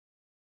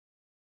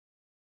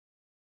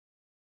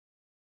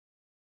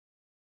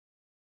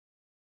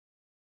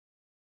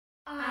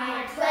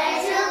I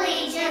pledge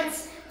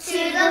allegiance to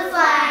the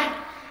flag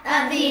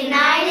of the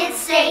United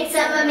States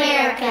of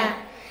America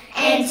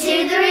and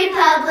to the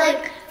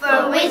republic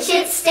for which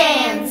it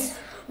stands,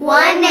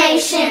 one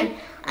nation,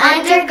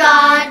 under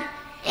God,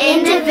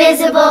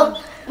 indivisible,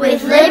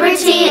 with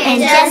liberty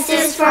and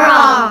justice for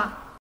all.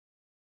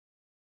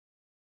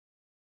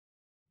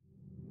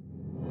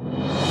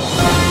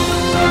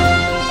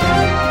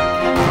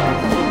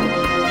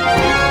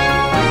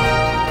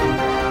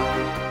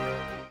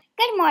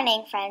 Good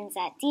morning, friends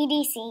at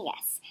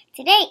DDCES.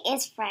 Today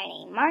is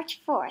Friday, March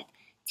 4th,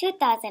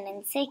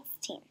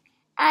 2016.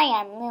 I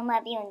am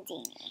Luma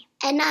Biondini.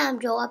 And I'm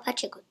Joa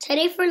Pacheco.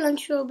 Today for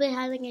lunch we'll be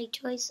having a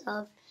choice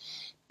of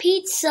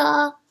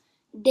pizza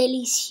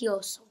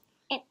delicioso.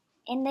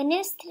 In the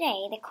news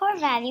today, the core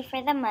value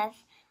for the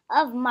month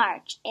of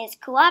March is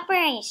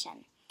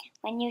cooperation.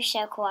 When you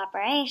show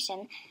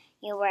cooperation,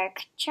 you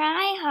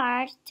try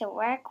hard to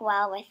work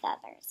well with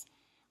others.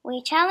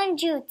 We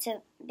challenge you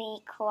to be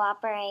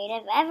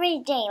cooperative every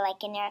day,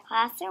 like in your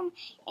classroom,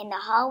 in the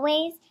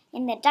hallways,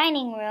 in the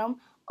dining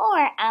room,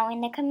 or out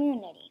in the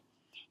community.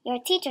 Your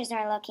teachers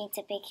are looking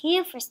to pick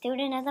you for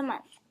Student of the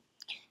Month.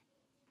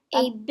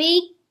 A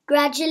big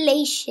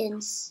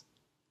congratulations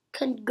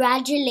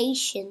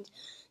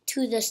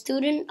to the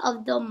Student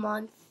of the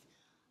Month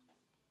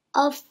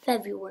of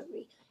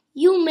February.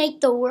 You make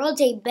the world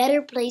a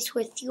better place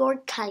with your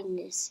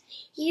kindness.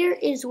 Here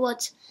is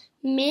what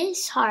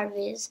Miss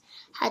Harvest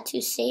had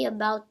to say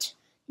about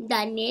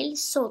Daniel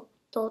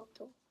Soto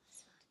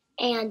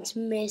and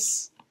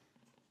Miss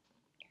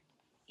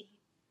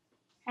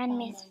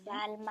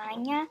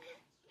Valmaña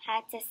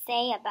had to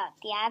say about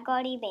Tiago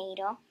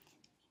Ribeiro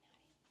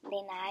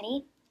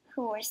Linari,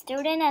 who were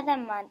Student of the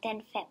Month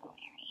in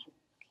February.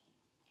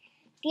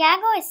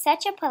 Tiago is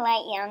such a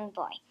polite young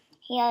boy.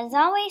 He is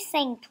always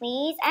saying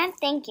please and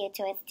thank you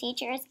to his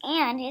teachers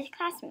and his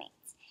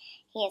classmates.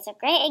 He is a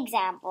great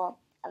example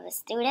of a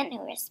student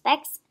who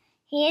respects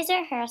his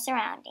or her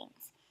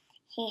surroundings.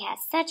 He has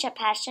such a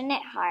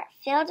passionate heart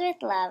filled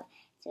with love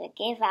to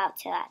give out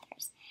to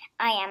others.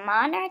 I am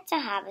honored to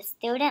have a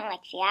student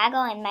like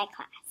Tiago in my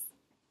class.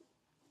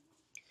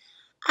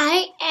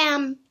 I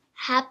am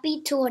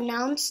happy to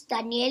announce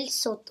Daniel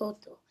Soto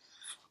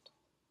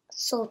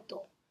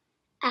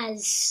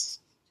as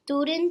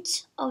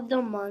Student of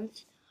the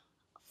Month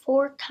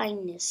for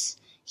kindness.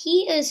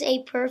 He is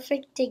a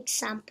perfect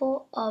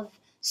example of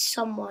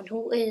someone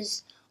who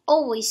is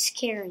always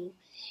caring.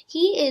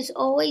 He is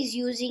always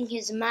using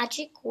his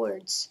magic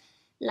words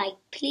like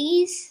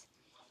please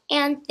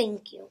and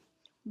thank you.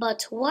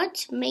 But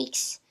what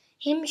makes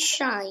him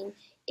shine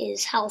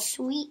is how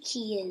sweet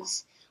he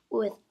is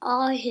with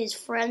all his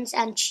friends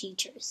and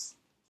teachers.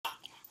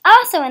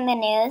 Also in the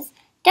news,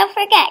 don't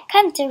forget,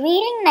 come to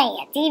reading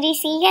night at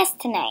DDCES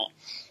tonight.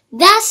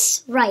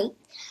 That's right.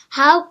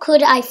 How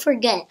could I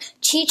forget?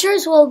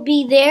 Teachers will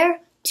be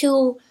there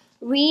to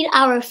read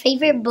our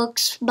favorite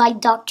books by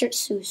Dr.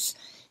 Seuss.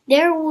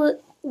 There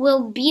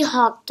will be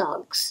hot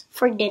dogs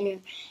for dinner,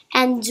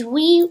 and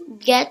we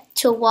get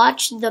to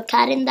watch the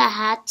Cat in the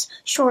Hat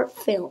short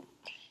film.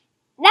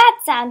 That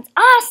sounds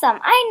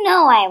awesome! I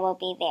know I will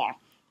be there.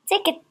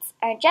 Tickets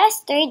are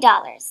just $3.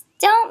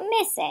 Don't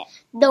miss it.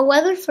 The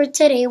weather for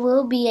today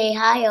will be a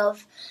high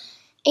of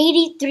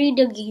 83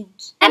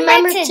 degrees.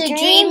 Remember to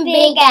dream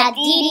big at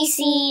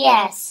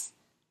DDCES.